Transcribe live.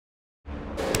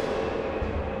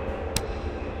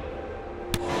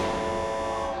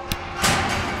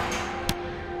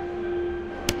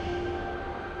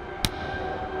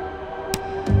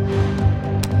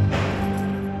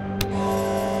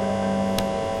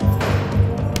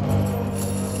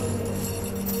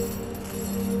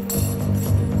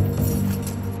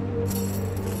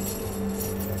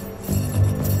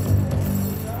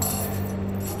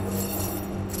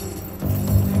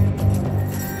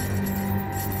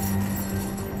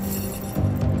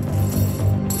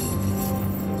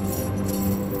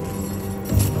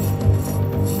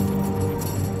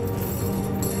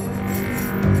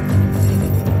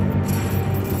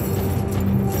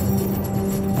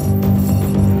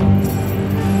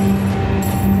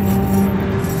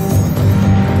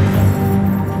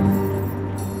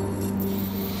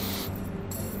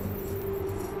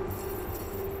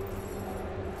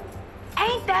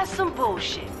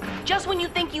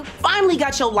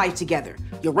got your life together.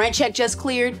 Your rent check just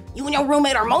cleared. You and your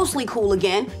roommate are mostly cool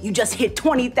again. You just hit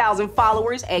 20,000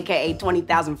 followers, AKA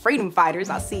 20,000 freedom fighters.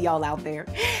 I see y'all out there.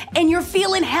 And you're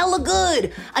feeling hella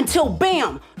good until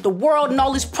bam, the world in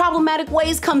all its problematic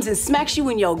ways comes and smacks you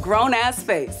in your grown ass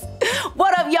face.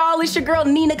 What up, y'all? It's your girl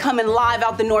Nina coming live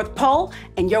out the North Pole,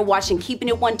 and you're watching Keeping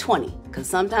It 120, cause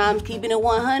sometimes keeping it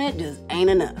 100 just ain't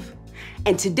enough.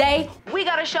 And today, we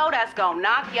got a show that's gonna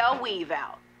knock your weave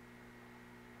out.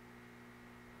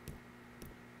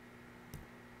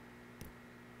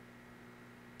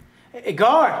 Hey,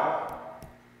 guard.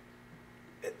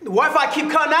 The Wi-Fi keep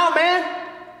cutting out, man.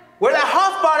 Where that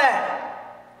hotspot at?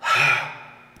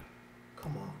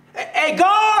 Come on. Hey,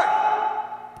 guard!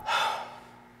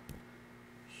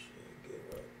 Shit, get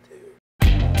right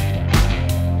there.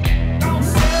 Don't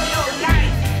sell your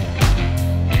life.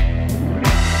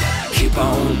 Keep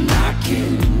on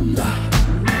knocking.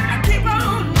 Keep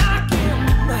on knocking.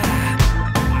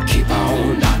 Keep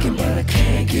on knocking, but I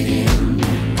can't get in.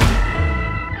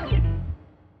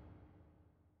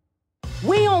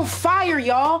 We on fire,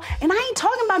 y'all. And I ain't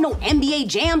talking about no NBA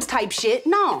jams type shit.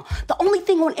 No, the only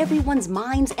thing on everyone's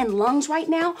minds and lungs right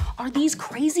now are these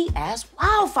crazy ass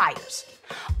wildfires.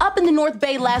 Up in the North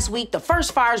Bay last week, the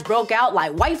first fires broke out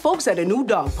like white folks at a new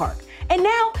dog park. And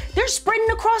now they're spreading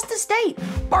across the state,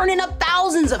 burning up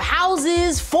thousands of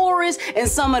houses, forests, and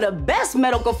some of the best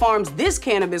medical farms this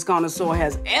cannabis connoisseur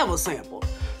has ever sampled.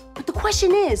 But the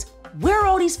question is, where are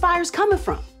all these fires coming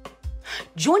from?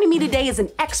 Joining me today is an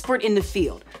expert in the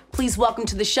field. Please welcome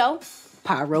to the show,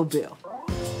 Pyro Bill.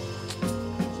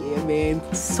 Yeah,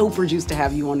 man, super juiced to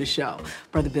have you on the show.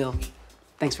 Brother Bill,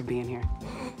 thanks for being here.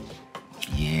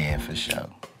 Yeah, for sure.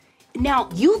 Now,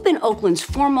 you've been Oakland's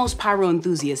foremost pyro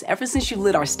enthusiast ever since you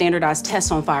lit our standardized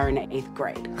tests on fire in the 8th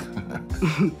grade.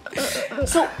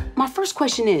 So, my first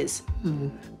question is,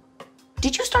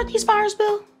 did you start these fires,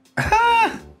 Bill?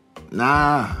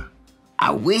 Nah,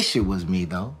 I wish it was me,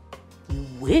 though. You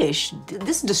wish?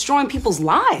 This is destroying people's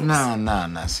lives.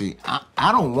 Nah. See,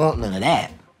 I don't want none of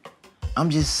that. I'm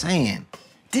just saying,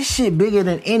 this shit bigger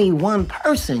than any one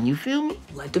person, you feel me?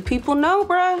 Let the people know,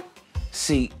 bruh.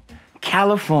 See,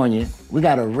 California, we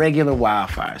got a regular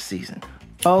wildfire season.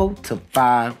 4 to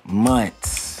 5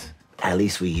 months. At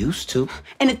least we used to.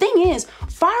 And the thing is,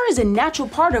 fire is a natural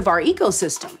part of our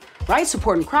ecosystem, right?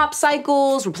 Supporting crop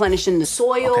cycles, replenishing the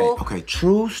soil. Okay,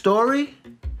 true story.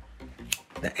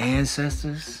 The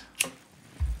ancestors,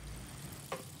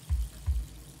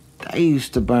 they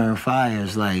used to burn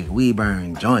fires like we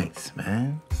burn joints,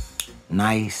 man.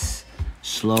 Nice,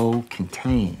 slow,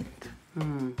 contained.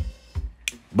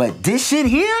 But this shit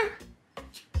here,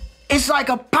 it's like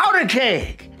a powder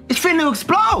keg. It's finna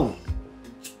explode.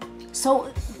 So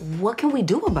what can we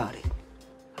do about it?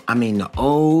 I mean, the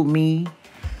old me,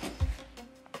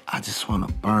 I just wanna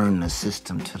burn the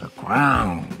system to the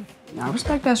ground. I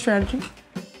respect that strategy.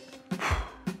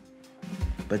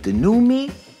 But the new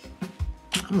me,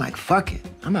 I'm like, fuck it,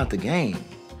 I'm out the game.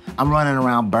 I'm running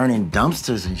around burning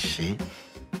dumpsters and shit.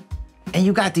 And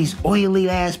you got these oily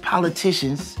ass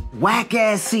politicians, whack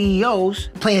ass CEOs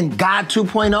playing God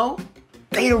 2.0.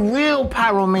 They the real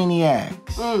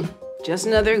pyromaniacs. Just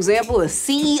another example of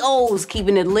CEOs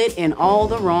keeping it lit in all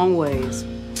the wrong ways.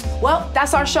 Well,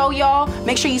 that's our show, y'all.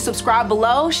 Make sure you subscribe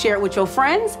below, share it with your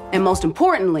friends, and most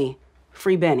importantly,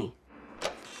 free Benny.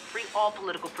 Free all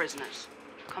political prisoners.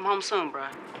 Come home soon,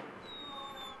 bruh.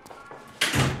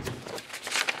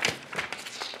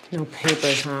 No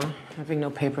papers, huh? Having no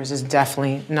papers is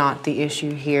definitely not the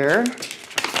issue here.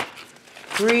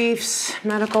 Briefs,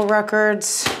 medical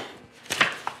records,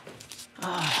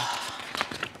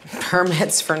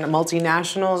 permits for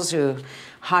multinationals who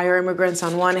hire immigrants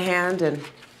on one hand and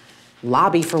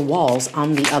lobby for walls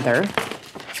on the other.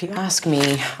 If you ask me,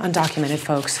 undocumented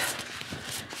folks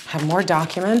have more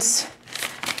documents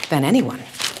than anyone.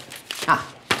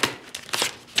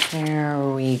 There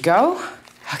we go.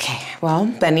 Okay, well,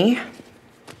 Benny,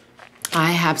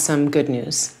 I have some good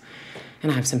news, and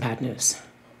I have some bad news.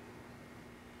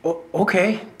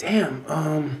 Okay, damn.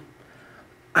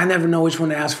 I never know which one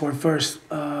to ask for first.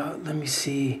 Let me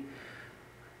see.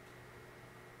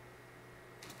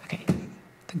 Okay,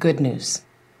 the good news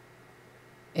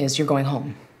is you're going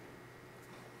home.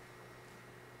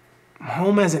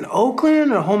 Home as in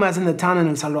Oakland or home as in the town in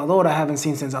El Salvador I haven't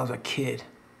seen since I was a kid?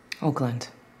 Oakland.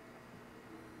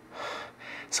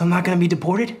 So I'm not gonna be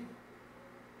deported?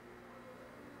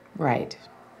 Right.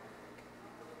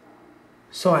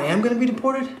 So I am gonna be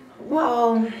deported?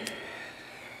 Well...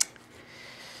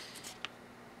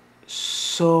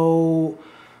 So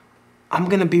I'm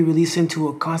gonna be released into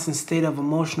a constant state of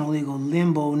emotional legal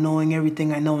limbo, knowing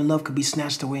everything I know and love could be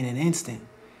snatched away in an instant.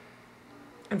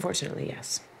 Unfortunately,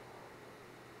 yes.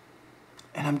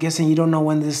 And I'm guessing you don't know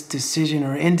when this decision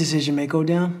or indecision may go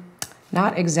down?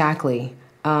 Not exactly.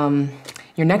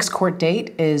 Your next court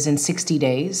date is in 60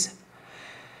 days.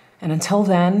 And until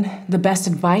then, the best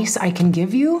advice I can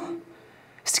give you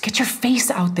is to get your face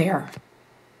out there.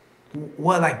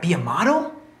 What, like be a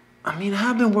model? I mean,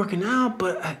 I've been working out,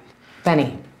 but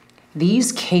Benny,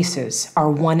 these cases are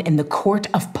won in the court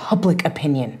of public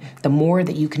opinion. The more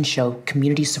that you can show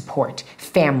community support,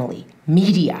 family,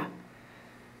 media,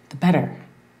 the better.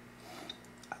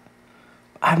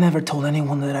 I've never told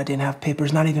anyone that I didn't have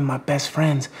papers, not even my best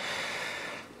friends.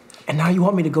 And now you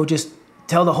want me to go just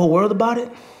tell the whole world about it?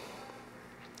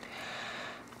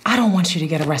 I don't want you to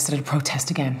get arrested at a protest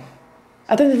again.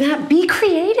 Other than that, be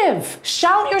creative.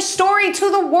 Shout your story to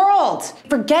the world.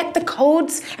 Forget the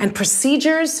codes and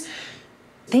procedures.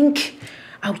 Think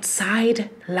outside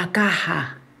la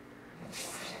caja.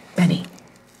 Benny.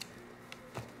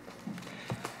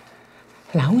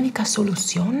 La única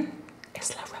solución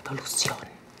es la revolución.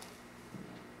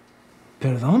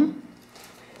 ¿Perdón?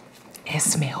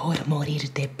 Es mejor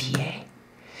morir de pie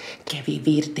que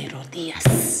vivir de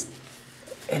rodillas.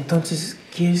 Entonces,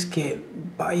 ¿quieres que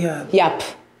vaya? Yep.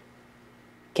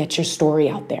 Get your story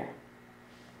out there.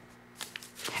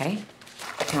 Okay?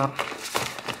 Now,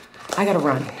 I gotta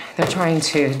run. They're trying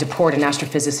to deport an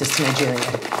astrophysicist to Nigeria.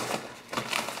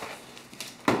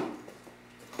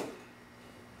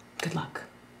 Good luck.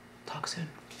 Talk soon.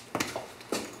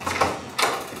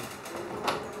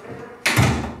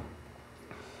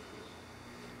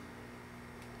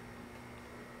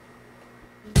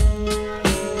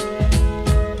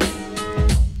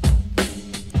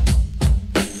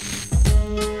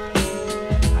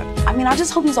 I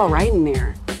just hope he's all right in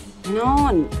there, you know?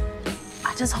 And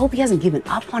I just hope he hasn't given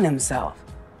up on himself.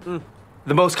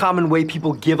 The most common way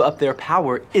people give up their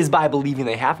power is by believing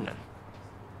they have none.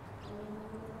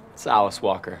 It's Alice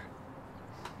Walker.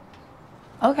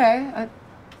 Okay.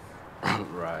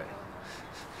 Right.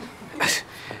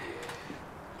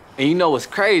 And you know what's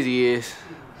crazy is,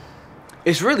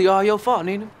 it's really all your fault,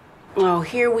 Nina. Oh,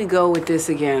 here we go with this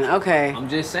again. Okay. I'm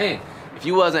just saying, if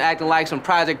you wasn't acting like some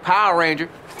Project Power Ranger,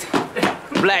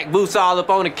 black boots all up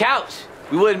on the couch,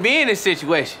 we wouldn't be in this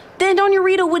situation. Then Doña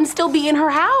Rita wouldn't still be in her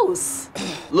house.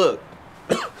 Look,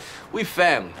 we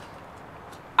family.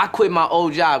 I quit my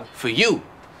old job for you.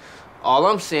 All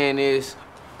I'm saying is,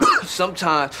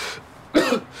 sometimes...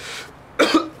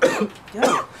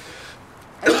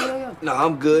 No,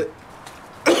 I'm good.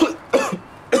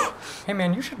 Hey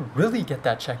man, you should really get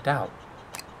that checked out.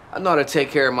 I know how to take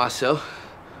care of myself.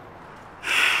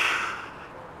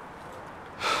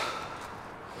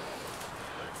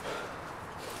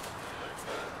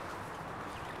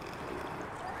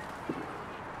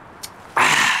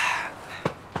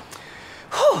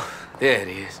 There it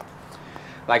is.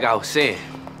 Like I was saying,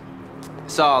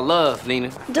 it's all love,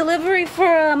 Nina. Delivery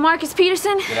for Marcus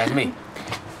Peterson? Yeah, that's me.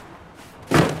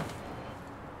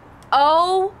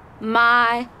 Oh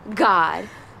my God.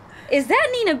 Is that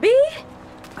Nina B?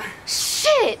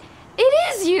 Shit, it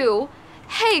is you.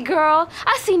 Hey girl,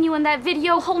 I seen you in that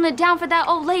video holding it down for that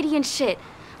old lady and shit.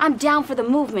 I'm down for the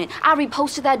movement. I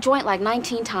reposted that joint like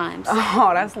 19 times. Oh,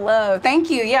 that's love.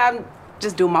 Thank you. Yeah, I'm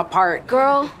just doing my part.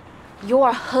 Girl,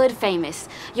 you're hood famous.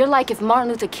 You're like if Martin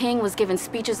Luther King was giving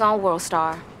speeches on World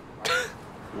Star.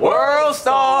 World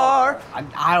Star!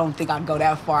 I don't think I'd go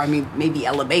that far. I mean, maybe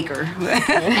Ella Baker.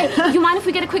 Hey, you mind if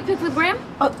we get a quick pic with Brim?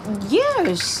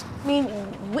 Yes. I mean,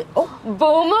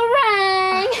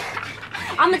 Boomerang!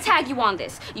 I'ma tag you on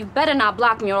this. You better not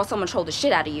block me or else I'm gonna troll the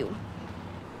shit out of you.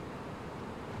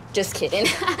 Just kidding.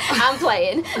 I'm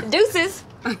playing. Deuces.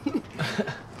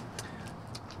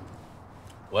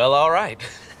 Well, all right.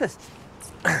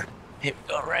 Here we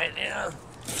go right now.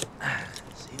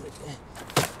 See what that.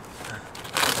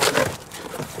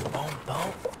 Boom,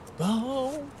 boom,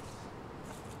 boom.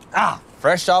 Ah,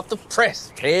 fresh off the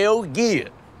press. Hell yeah.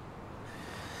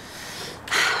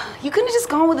 You couldn't have just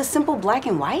gone with a simple black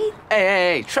and white?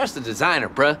 Hey, trust the designer,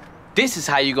 bruh. This is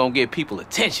how you gonna get people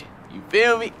attention. You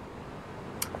feel me?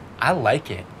 I like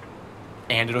it.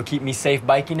 And it'll keep me safe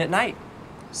biking at night.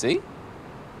 See?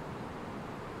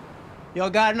 Y'all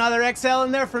got another XL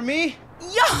in there for me?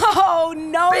 Yo,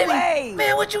 no way.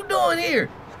 Man, what you doing here?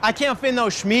 I can't fit no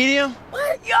schmedium.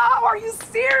 What? Yo, are you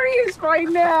serious right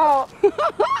now?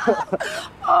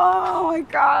 Oh my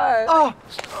God.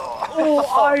 Oh,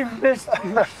 I missed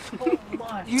you so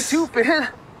much. You too, man.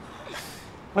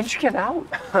 When'd you get out?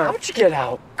 How'd you get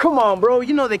out? Come on, bro.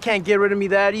 You know they can't get rid of me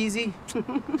that easy.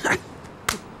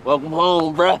 Welcome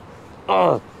home, bruh.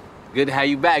 Good to have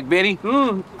you back, Benny.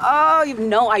 Oh, you've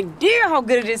no idea how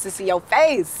good it is to see your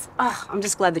face. I'm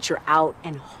just glad that you're out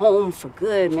and home for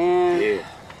good, man. Yeah.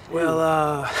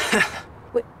 Well,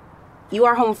 Wait, you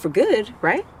are home for good,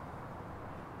 right?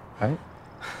 Right?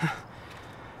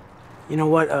 you know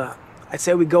what? I'd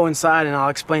say we go inside and I'll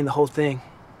explain the whole thing.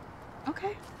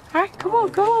 Okay. All right, come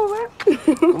on, man.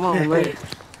 Come on, man.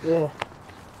 Yeah.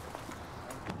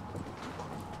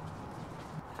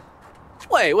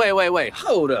 Wait.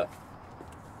 Hold up.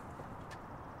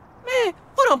 Man,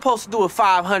 what I'm supposed to do with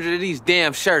 500 of these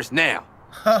damn shirts now?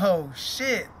 Oh,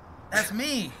 shit. That's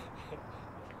me.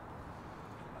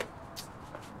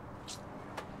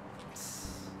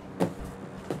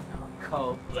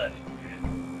 Cold-blooded.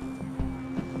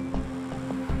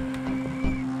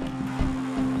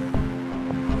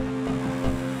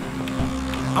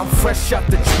 I'm fresh out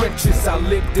the trenches, I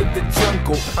lived in the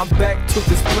jungle. I'm back to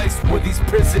this place where these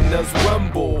prisoners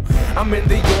rumble. I'm in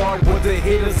the yard where the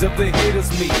haters of the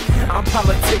haters meet. I'm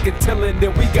politicking, telling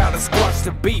them we gotta squash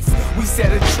the beef. We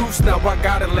set a truce, now I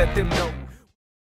gotta let them know.